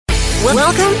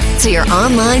Welcome to your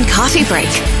online coffee break,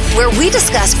 where we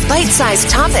discuss bite-sized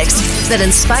topics that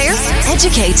inspire,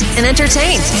 educate, and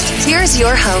entertain. Here's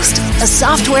your host, a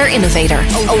software innovator,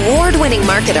 award-winning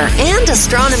marketer, and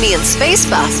astronomy and space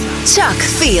buff, Chuck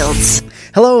Fields.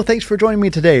 Hello, thanks for joining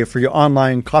me today for your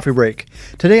online coffee break.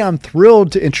 Today I'm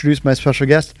thrilled to introduce my special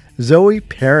guest, ZOE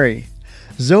Perry.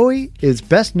 ZOE is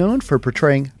best known for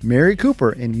portraying Mary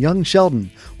Cooper in Young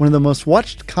Sheldon, one of the most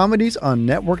watched comedies on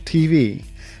network TV.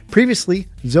 Previously,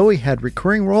 ZOE had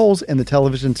recurring roles in the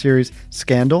television series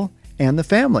Scandal and The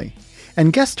Family,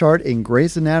 and guest starred in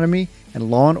Grey's Anatomy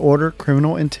and Law & Order: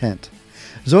 Criminal Intent.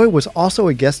 ZOE was also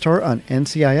a guest star on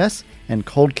NCIS and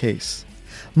Cold Case.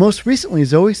 Most recently,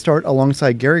 ZOE starred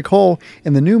alongside Gary Cole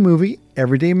in the new movie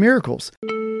Everyday Miracles.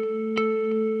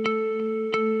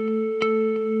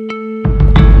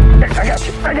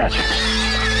 I got you.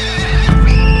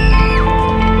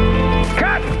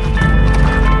 Cotton!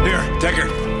 Here, take her.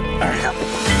 All right.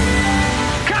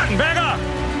 Cotton, back up!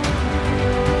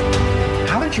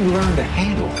 How did you learn to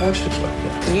handle horses like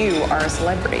that? You are a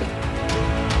celebrity.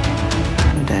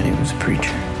 My daddy was a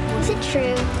preacher. Is it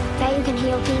true that you can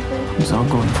heal people? It was all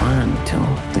going fine until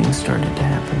things started to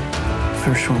happen.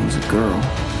 First one was a girl,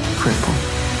 crippled.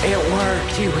 It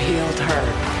worked. You healed her.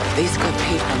 These good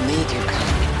people need you,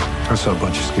 Cotton. I saw a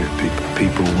bunch of scared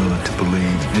people willing to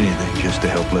believe anything just to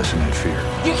help lessen that fear.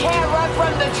 You can't run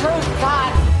from the truth,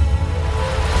 Cotton.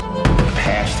 The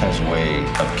past has a way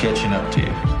of catching up to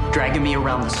you. Dragging me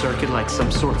around the circuit like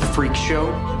some sort of freak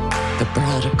show. The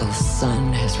prodigal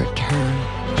son has returned.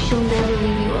 She'll never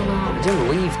leave you alone. I didn't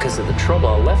leave because of the trouble.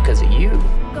 I left because of you.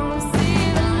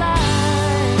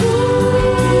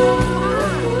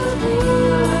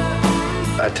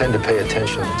 I tend to pay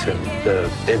attention to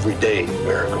the everyday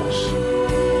miracles.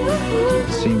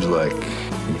 It seems like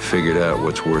you figured out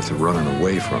what's worth running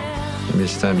away from. And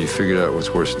this time you figured out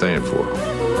what's worth staying for.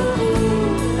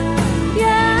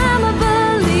 Yeah, I'm a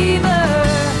believer.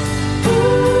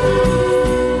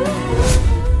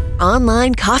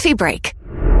 Online coffee break.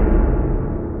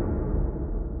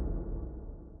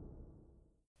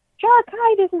 Chuck,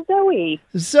 hi, this is Zoe.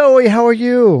 ZOE, how are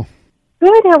you?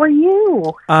 Good, how are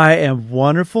you? I am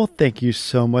wonderful. Thank you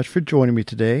so much for joining me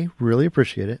today. Really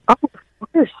appreciate it. Oh,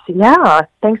 of course. Yeah,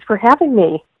 thanks for having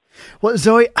me. Well,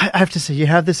 ZOE, I have to say, you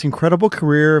have this incredible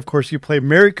career. Of course, you played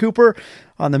Mary Cooper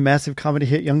on the massive comedy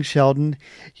hit Young Sheldon.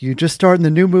 You just starred in the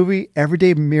new movie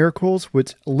Everyday Miracles,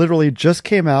 which literally just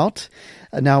came out.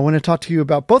 Now, I want to talk to you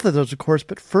about both of those, of course,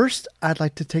 but first, I'd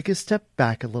like to take a step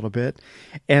back a little bit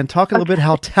and talk a little bit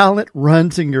how talent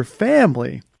runs in your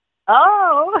family.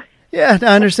 Oh, Yeah,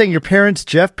 now I understand your parents,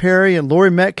 Jeff Perry and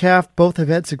Laurie Metcalf, both have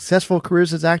had successful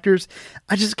careers as actors.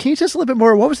 Can you tell us a little bit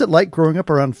more? What was it like growing up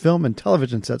around film and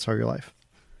television sets all your life?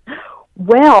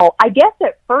 well, I guess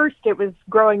at first it was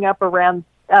growing up around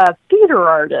theater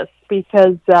artists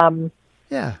because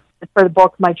Yeah. for the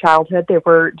bulk of my childhood, they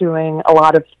were doing a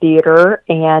lot of theater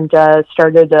and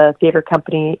started a theater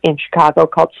company in Chicago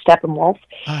called Steppenwolf.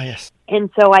 Ah, yes. And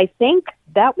so I think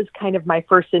that was kind of my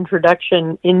first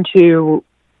introduction into,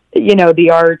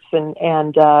 the arts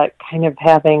and kind of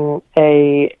having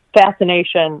a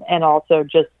fascination and also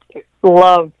just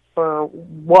love for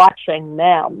watching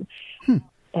them.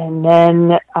 And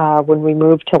then when we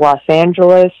moved to Los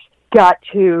Angeles, got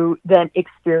to then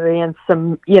experience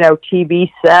some, TV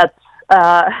sets,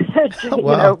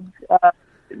 Wow.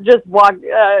 just walk,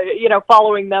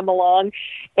 following them along.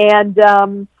 And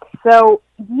so,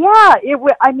 yeah,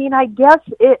 I guess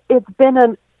it's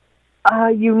been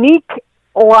a unique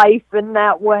life in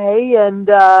that way. And,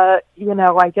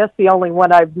 I guess the only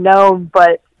one I've known,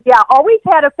 but yeah, always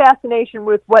had a fascination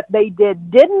with what they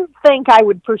did. Didn't think I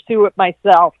would pursue it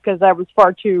myself because I was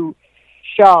far too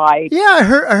shy. Yeah, I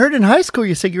heard in high school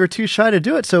you said you were too shy to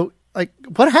do it. So,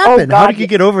 what happened? Oh, How God. did you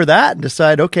get over that and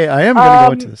decide, okay, I am going to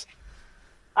go into this?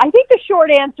 I think the short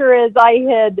answer is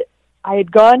I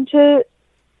had gone to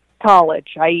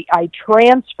college. I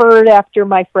transferred after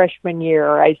my freshman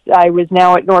year. I was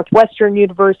now at Northwestern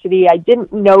University. I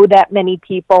didn't know that many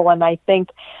people, and I think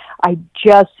I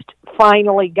just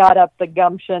finally got up the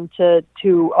gumption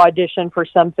to audition for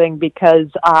something because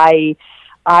I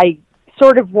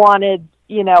sort of wanted,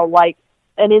 like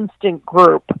an instant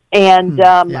group. And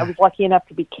Yeah. I was lucky enough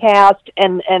to be cast,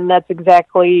 and that's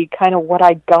exactly kind of what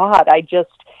I got. I just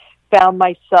found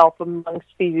myself amongst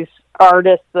these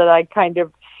artists that I kind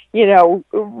of,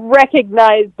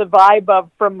 recognized the vibe of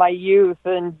from my youth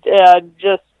and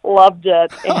just loved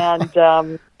it.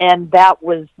 And that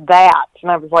was that. And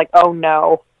I was like, oh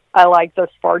no, I like this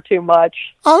far too much.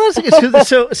 Oh,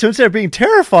 so instead of being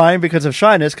terrifying because of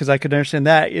shyness, because I could understand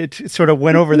that, it sort of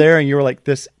went over there and you were like,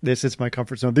 this is my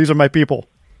comfort zone. These are my people.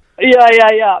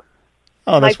 Yeah.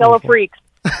 Oh, my fellow freaks.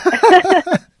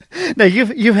 Now,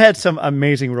 you've had some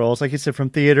amazing roles, like you said, from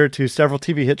theater to several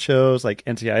TV hit shows like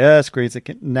NCIS, Grey's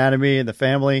Anatomy, and The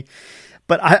Family.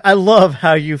 But I love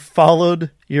how you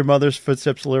followed your mother's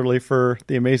footsteps literally for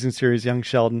the amazing series Young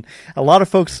Sheldon. A lot of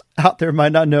folks out there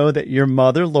might not know that your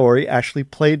mother, Lori, actually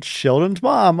played Sheldon's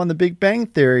mom on The Big Bang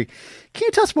Theory. Can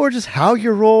you tell us more just how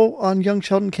your role on Young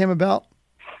Sheldon came about?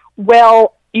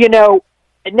 Well,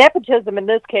 nepotism in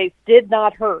this case did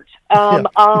not hurt.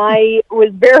 I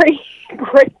was very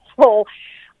grateful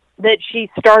that she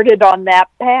started on that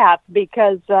path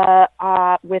because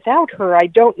without her, I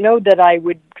don't know that I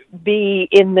would be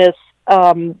in this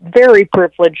very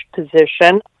privileged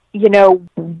position.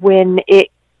 When it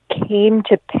came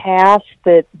to pass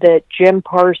that Jim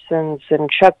Parsons and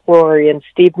Chuck Lorre and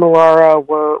Steve Millara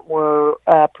were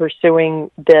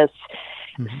pursuing this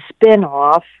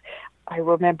spin-off, I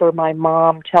remember my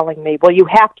mom telling me, well, you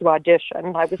have to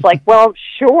audition. I was like, well,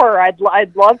 sure, I'd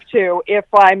love to if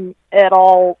I'm at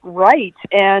all right.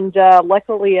 And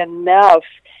luckily enough,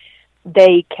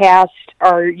 they cast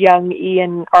our young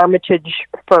Ian Armitage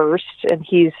first, and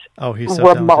he's so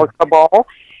remarkable.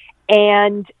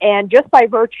 And just by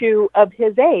virtue of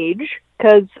his age,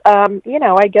 because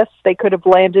I guess they could have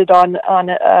landed on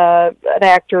an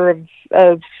actor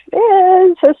of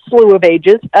a slew of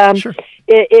ages. Sure.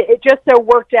 It just so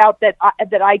worked out that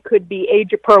I could be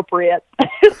age appropriate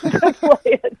to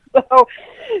play it.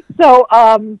 So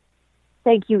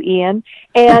thank you, Ian.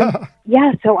 And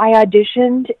so I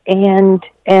auditioned and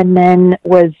then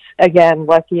was again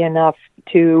lucky enough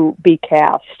to be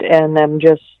cast, and I'm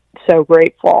just so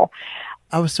grateful.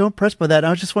 I was so impressed by that. I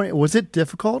was just wondering, was it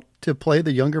difficult to play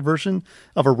the younger version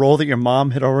of a role that your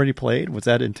mom had already played? Was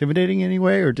that intimidating in any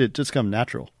way, or did it just come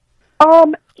natural?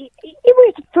 It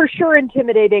was for sure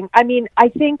intimidating. I mean, I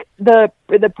think the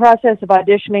process of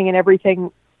auditioning and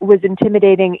everything was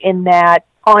intimidating in that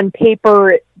on paper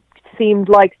it seemed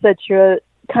like such a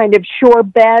kind of sure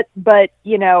bet, but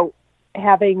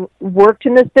having worked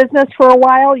in this business for a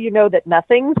while, that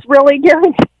nothing's really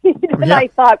guaranteed. And I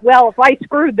thought, well, if I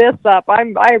screw this up,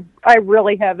 I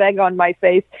really have egg on my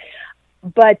face.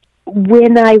 But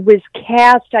when I was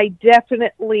cast, I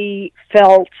definitely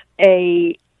felt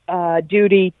a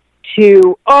duty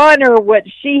to honor what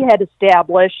she had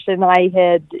established, and I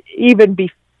had, even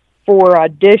before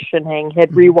auditioning,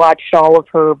 had rewatched all of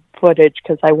her footage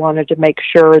because I wanted to make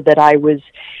sure that I was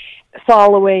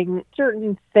following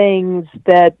certain things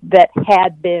that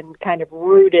had been kind of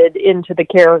rooted into the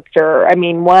character. I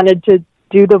mean, wanted to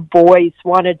do the voice,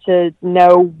 wanted to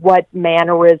know what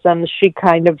mannerisms she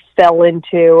kind of fell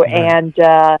into, and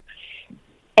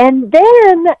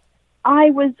then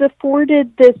I was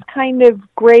afforded this kind of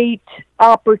great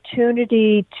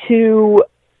opportunity to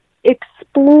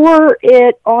explore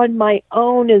it on my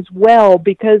own as well,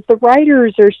 because the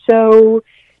writers are so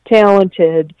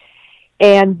talented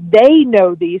and they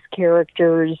know these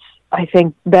characters, I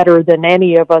think, better than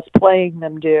any of us playing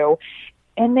them do.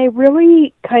 And they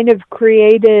really kind of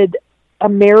created a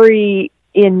Mary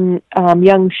in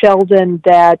Young Sheldon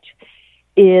that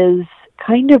is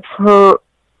kind of her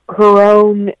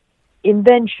own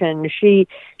invention. She's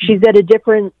at a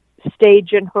different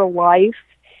stage in her life,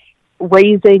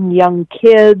 raising young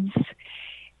kids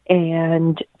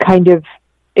and kind of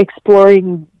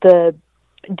exploring the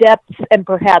depths and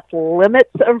perhaps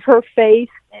limits of her faith.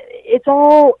 It's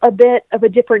all a bit of a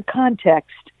different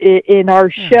context in our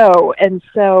show, and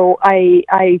so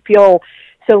I feel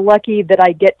so lucky that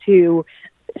I get to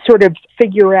sort of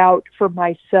figure out for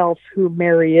myself who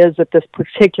Mary is at this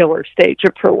particular stage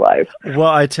of her life. Well,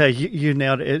 I tell you, you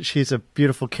nailed it. She's a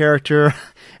beautiful character.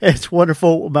 It's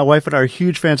wonderful. My wife and I are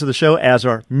huge fans of the show, as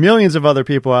are millions of other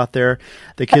people out there.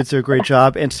 The kids do a great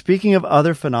job. And speaking of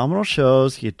other phenomenal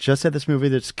shows, you just had this movie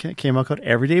that came out called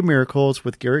Everyday Miracles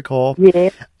with Gary Cole. Yeah.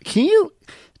 Can you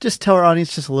just tell our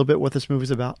audience just a little bit what this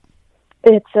movie's about?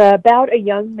 It's about a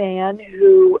young man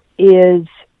who is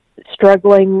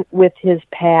struggling with his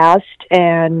past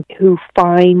and who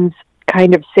finds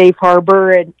kind of safe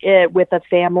harbor and with a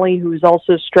family who's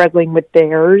also struggling with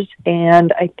theirs.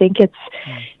 And I think it's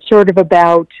sort of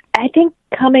about, I think,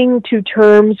 coming to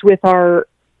terms with our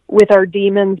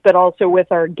demons, but also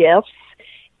with our gifts,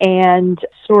 and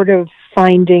sort of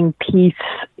finding peace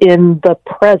in the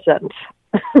present.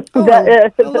 Oh, I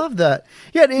love that.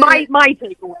 Yeah, my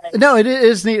takeaway. No, it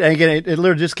is neat. And again, it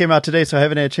literally just came out today, so I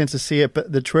haven't had a chance to see it.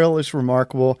 But the trailer is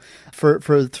remarkable. For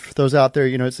those out there,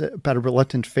 it's about a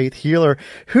reluctant faith healer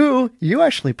who you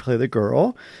actually play the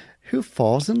girl who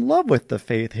falls in love with the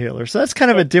faith healer. So that's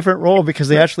kind of a different role because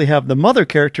they actually have the mother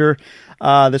character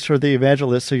that's sort of the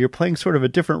evangelist. So you're playing sort of a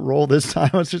different role this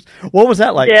time. It's just, what was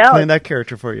that like playing that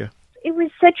character for you? It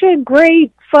was such a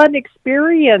great, fun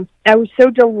experience. I was so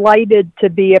delighted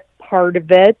to be a part of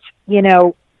it.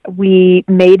 We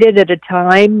made it at a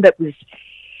time that was,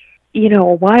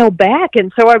 a while back.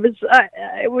 And so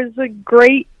it was a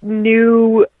great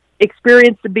new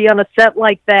experience to be on a set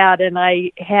like that. And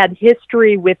I had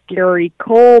history with Gary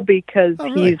Cole because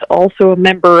he's also a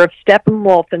member of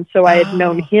Steppenwolf. And so I had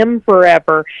known him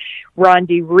forever.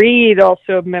 Rondi Reed,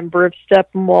 also a member of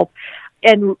Steppenwolf.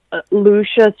 And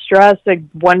Lucia Strauss, a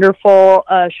wonderful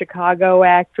Chicago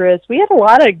actress. We had a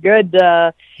lot of good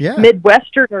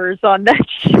Midwesterners on that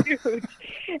shoot.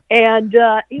 And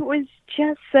it was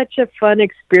just such a fun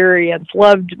experience.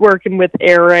 Loved working with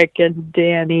Eric and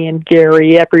Danny and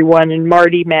Gary, everyone. And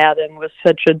Marty Madden was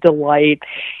such a delight.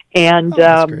 And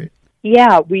that's great.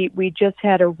 Yeah, we just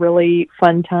had a really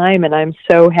fun time, and I'm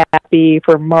so happy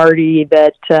for Marty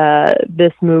that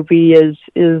this movie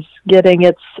is getting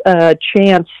its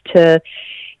chance to,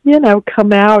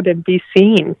 come out and be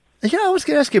seen. I was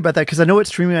going to ask you about that because I know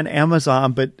it's streaming on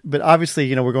Amazon, but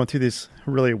obviously, we're going through these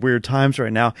really weird times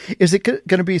right now. Is it going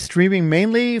to be streaming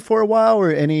mainly for a while, or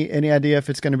any idea if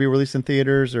it's going to be released in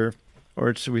theaters, or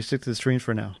should we stick to the streams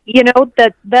for now?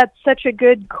 That's such a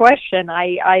good question.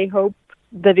 I hope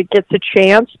that it gets a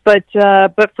chance, but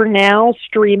for now,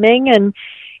 streaming and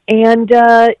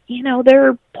there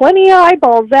are plenty of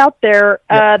eyeballs out there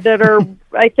that are,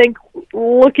 I think,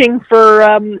 looking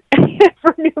for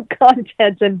for new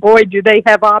content, and boy, do they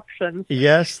have options.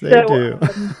 Yes, they do.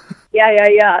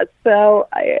 Yeah. So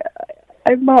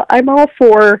I'm all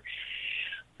for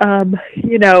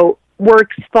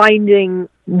works finding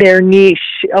their niche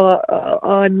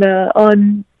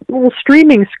on little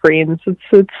streaming screens.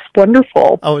 It's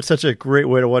wonderful. Oh, it's such a great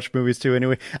way to watch movies too.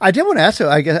 Anyway, I did want to ask you.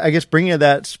 I guess bringing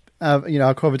that, how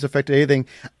COVID's affected anything.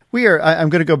 I'm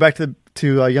going to go back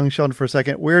to Young Sheldon for a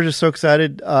second. We're just so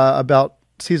excited about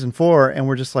season 4, and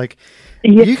we're just like,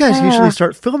 you guys usually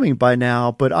start filming by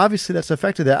now, but obviously that's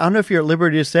affected that. I don't know if you're at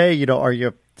liberty to say, are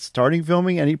you starting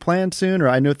filming? Any plans soon? Or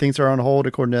I know things are on hold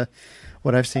according to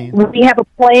what I've seen. We have a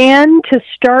plan to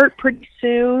start pretty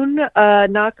soon.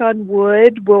 Knock on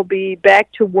wood, we'll be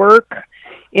back to work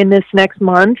in this next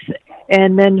month,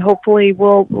 and then hopefully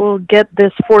we'll get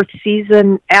this 4th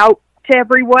season out to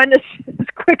everyone as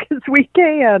quick as we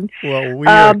can. Well, we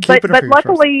are keeping but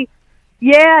luckily,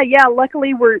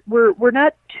 luckily we're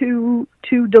not too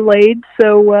delayed,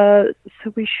 so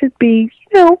we should be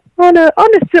on a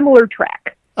similar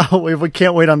track. Oh, we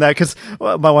can't wait on that because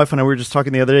my wife and I were just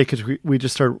talking the other day because we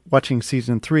just started watching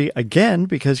season 3 again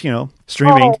because,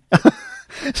 streaming.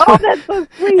 Oh, that's so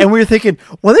sweet. And we were thinking,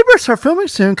 well, they better start filming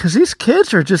soon because these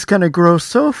kids are just going to grow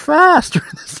so fast during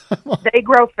this time. They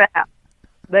grow fast.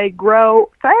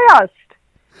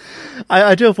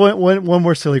 I do have one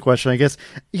more silly question, I guess.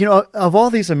 Of all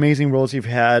these amazing roles you've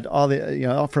had, all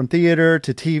the from theater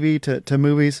to TV to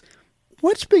movies,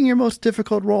 what's been your most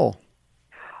difficult role?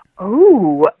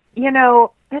 Oh,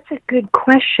 that's a good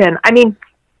question. I mean,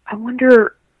 I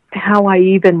wonder how I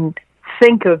even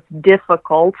think of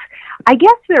difficult. I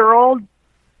guess they're all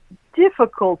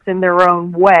difficult in their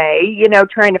own way,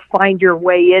 trying to find your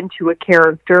way into a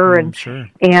character and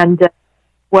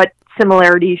what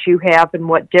similarities you have and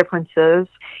what differences.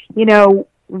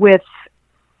 With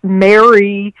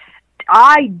Mary,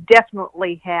 I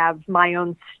definitely have my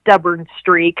own stubborn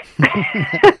streak.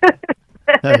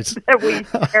 Nice. That we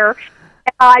share.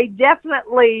 I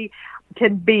definitely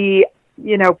can be,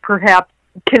 perhaps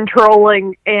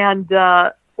controlling and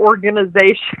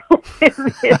organizational in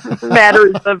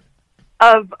matters of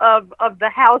the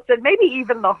house and maybe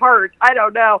even the heart. I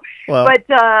don't know, well,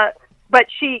 but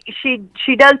she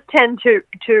does tend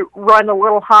to run a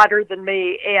little hotter than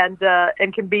me and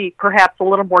can be perhaps a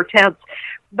little more tense.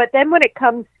 But then when it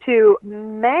comes to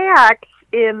Max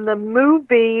in the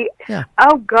movie,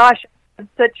 oh gosh.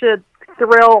 Such a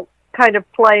thrill kind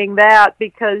of playing that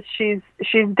because she's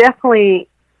definitely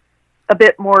a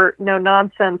bit more no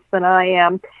nonsense than I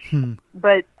am,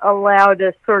 but allowed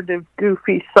a sort of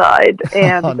goofy side,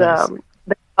 and nice.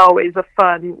 That's always a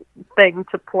fun thing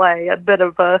to play, a bit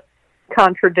of a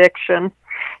contradiction.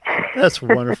 That's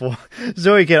wonderful.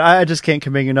 Zoe, again, I just can't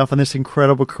commend you enough on this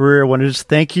incredible career. I want to just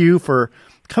thank you for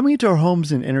coming into our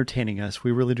homes and entertaining us.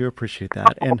 We really do appreciate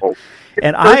that. And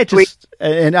I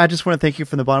just want to thank you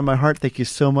from the bottom of my heart. Thank you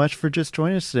so much for just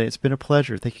joining us today. It's been a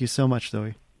pleasure. Thank you so much,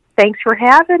 Zoe. Thanks for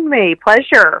having me.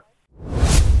 Pleasure.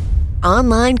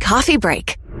 Online coffee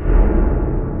break.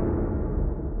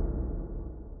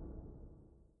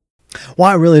 Well,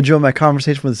 I really enjoyed my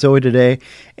conversation with Zoe today,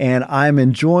 and I'm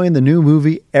enjoying the new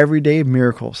movie, Everyday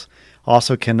Miracles.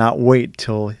 Also cannot wait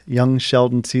till Young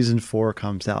Sheldon Season 4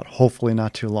 comes out. Hopefully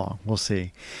not too long. We'll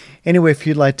see. Anyway, if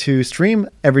you'd like to stream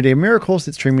Everyday Miracles,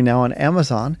 it's streaming now on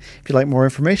Amazon. If you'd like more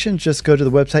information, just go to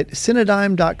the website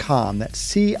Cinedigm.com. That's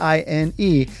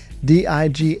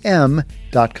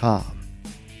CINEDIGM.com.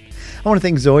 I want to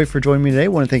thank Zoe for joining me today. I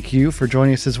want to thank you for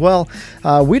joining us as well.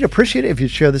 We'd appreciate it if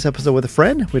you'd share this episode with a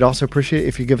friend. We'd also appreciate it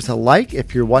if you give us a like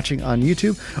if you're watching on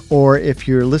YouTube, or if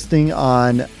you're listening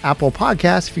on Apple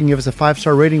Podcasts. If you can give us a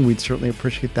 5-star rating, we'd certainly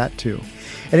appreciate that too.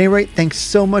 At any rate, thanks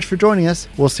so much for joining us.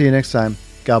 We'll see you next time.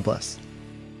 God bless.